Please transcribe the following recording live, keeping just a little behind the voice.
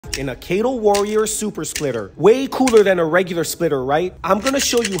an Akedo Warrior Super Splitter. Way cooler than a regular splitter, right? I'm gonna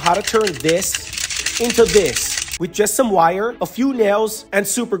show you how to turn this into this with just some wire, a few nails, and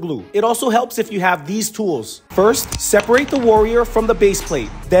super glue. It also helps if you have these tools. First, separate the Warrior from the base plate.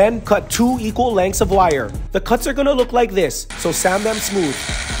 Then, cut 2 equal lengths of wire. The cuts are gonna look like this, so sand them smooth.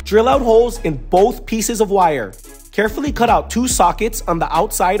 Drill out holes in both pieces of wire. Carefully cut out 2 sockets on the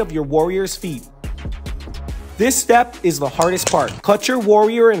outside of your Warrior's feet. This step is the hardest part. Cut your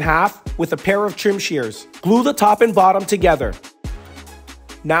Warrior in half with a pair of trim shears. Glue the top and bottom together.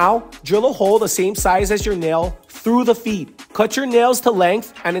 Now, drill a hole the same size as your nail through the feet. Cut your nails to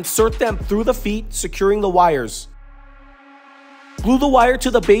length and insert them through the feet, securing the wires. Glue the wire to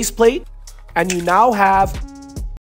the base plate, and you now have